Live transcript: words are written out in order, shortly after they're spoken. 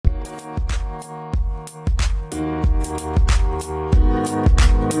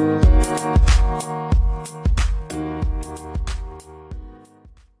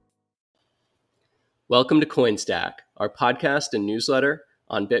Welcome to CoinStack, our podcast and newsletter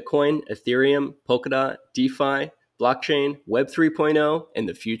on Bitcoin, Ethereum, Polkadot, DeFi, blockchain, Web 3.0, and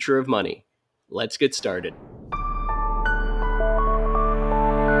the future of money. Let's get started.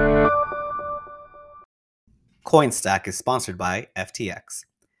 CoinStack is sponsored by FTX.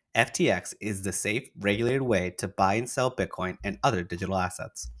 FTX is the safe, regulated way to buy and sell Bitcoin and other digital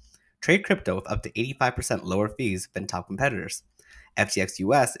assets. Trade crypto with up to 85% lower fees than top competitors. FTX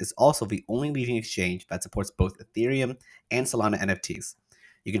US is also the only leading exchange that supports both Ethereum and Solana NFTs.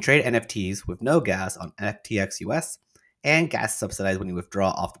 You can trade NFTs with no gas on FTX US and gas subsidized when you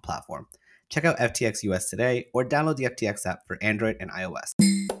withdraw off the platform. Check out FTX US today or download the FTX app for Android and iOS.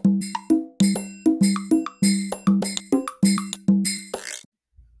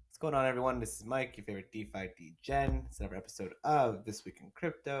 What's going on, everyone? This is Mike, your favorite DeFi DGen. It's another episode of This Week in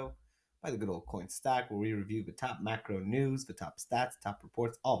Crypto by the good old CoinStack, where we review the top macro news, the top stats, top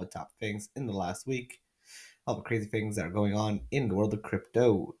reports, all the top things in the last week, all the crazy things that are going on in the world of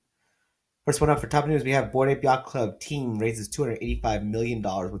crypto. First one up for top news, we have Bored Ape Yacht Club team raises $285 million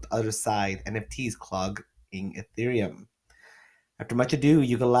with Other Side NFTs clogging Ethereum. After much ado,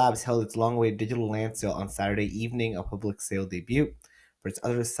 Yuga Labs held its long-awaited digital land sale on Saturday evening, a public sale debut for its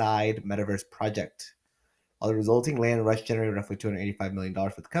Other Side Metaverse project. While the resulting land rush generated roughly $285 million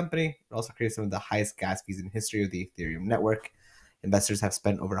for the company, it also created some of the highest gas fees in history of the Ethereum network. Investors have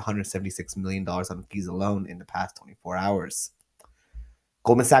spent over $176 million on fees alone in the past 24 hours.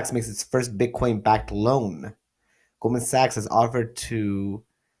 Goldman Sachs makes its first Bitcoin-backed loan. Goldman Sachs has offered its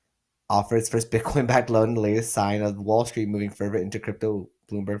first Bitcoin-backed loan, the latest sign of Wall Street moving further into crypto,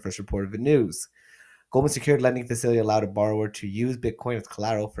 Bloomberg first reported the news. Goldman secured lending facility allowed a borrower to use Bitcoin as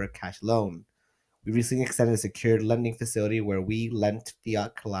collateral for a cash loan. We recently extended a secured lending facility where we lent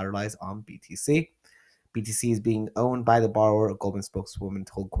fiat collateralized on BTC. BTC is being owned by the borrower, a Goldman spokeswoman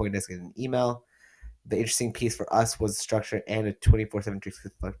told CoinDesk in an email. The interesting piece for us was the structure and a 24/7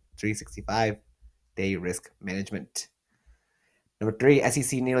 365-day risk management. Number 3,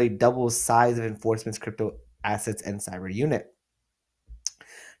 SEC nearly doubles size of enforcement's crypto assets and cyber unit.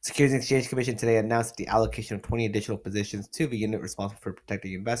 Securities and Exchange Commission today announced the allocation of 20 additional positions to the unit responsible for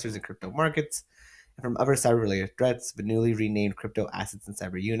protecting investors in crypto markets and from other cyber-related threats. The newly renamed Crypto Assets and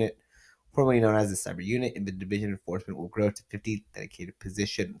Cyber Unit, formerly known as the Cyber Unit, in the division enforcement will grow to 50 dedicated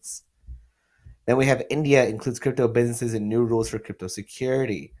positions. Then we have India includes crypto businesses in new rules for crypto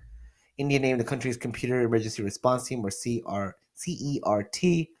security. India named the country's Computer Emergency Response Team, or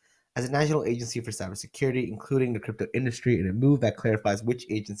CERT, as a national agency for cybersecurity, including the crypto industry, in a move that clarifies which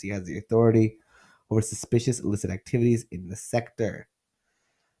agency has the authority over suspicious illicit activities in the sector.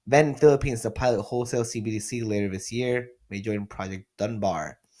 Then Philippines to pilot wholesale CBDC later this year may join Project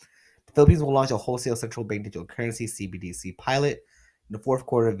Dunbar. The Philippines will launch a wholesale central bank digital currency CBDC pilot in the fourth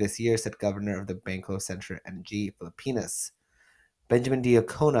quarter of this year, said Governor of the Bangko Sentro Energy Filipinas. Benjamin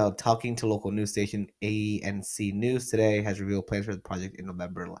Diacono, talking to local news station ANC News today, has revealed plans for the project in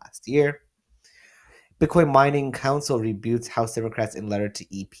November last year. Bitcoin Mining Council rebukes House Democrats in letter to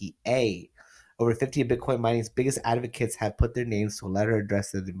EPA. Over 50 of Bitcoin mining's biggest advocates have put their names to a letter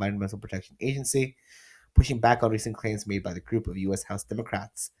addressed to the Environmental Protection Agency, pushing back on recent claims made by the group of U.S. House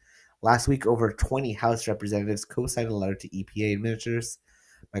Democrats. Last week, over 20 House representatives co-signed a letter to EPA administrators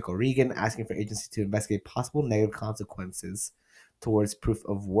Michael Regan asking for agency to investigate possible negative consequences towards proof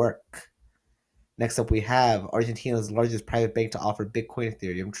of work. Next up, we have Argentina's largest private bank to offer Bitcoin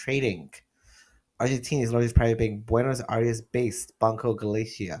Ethereum trading. Argentina's largest private bank, Buenos Aires-based Banco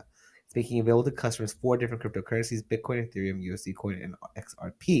Galicia, is making available to customers 4 different cryptocurrencies: Bitcoin, Ethereum, USD Coin, and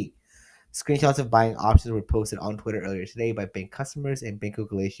XRP. Screenshots of buying options were posted on Twitter earlier today by bank customers, and Banco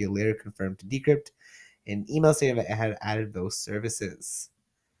Galicia later confirmed to Decrypt in an email stating that it had added those services.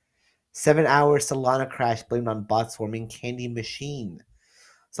 7-hour Solana crash blamed on bot swarming Candy Machine.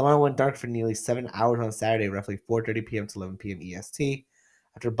 Solana went dark for nearly 7 hours on Saturday, roughly 4:30 p.m. to 11 p.m. EST,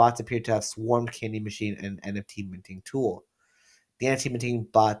 after bots appeared to have swarmed Candy Machine, an NFT minting tool. The NFT minting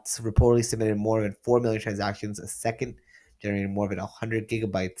bots reportedly submitted more than 4 million transactions a second, generating more than 100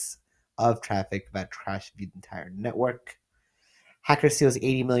 gigabytes of traffic that crashed the entire network. Hacker steals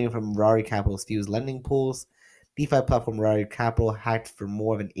 $80 million from Rari Capital's Fuse lending pools. DeFi platform Rari Capital hacked for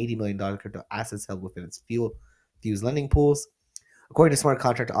more than $80 million crypto assets held within its Fuse lending pools. According to smart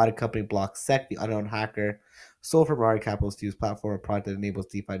contract audit company BlockSec, the unknown hacker stole from Rari Capital's Fuse platform a product that enables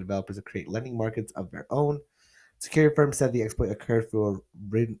DeFi developers to create lending markets of their own. Security firms said the exploit occurred through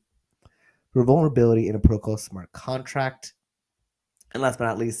a vulnerability in a protocol smart contract. And last but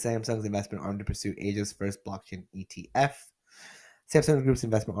not least, Samsung's investment arm to pursue Asia's first blockchain ETF. Samsung Group's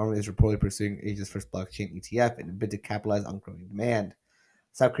investment arm is reportedly pursuing Asia's first blockchain ETF in a bid to capitalize on growing demand.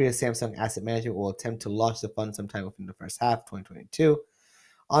 South Korea's Samsung Asset Management will attempt to launch the fund sometime within the first half of 2022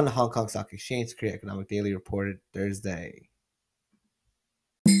 on the Hong Kong Stock Exchange. Korea Economic Daily reported Thursday.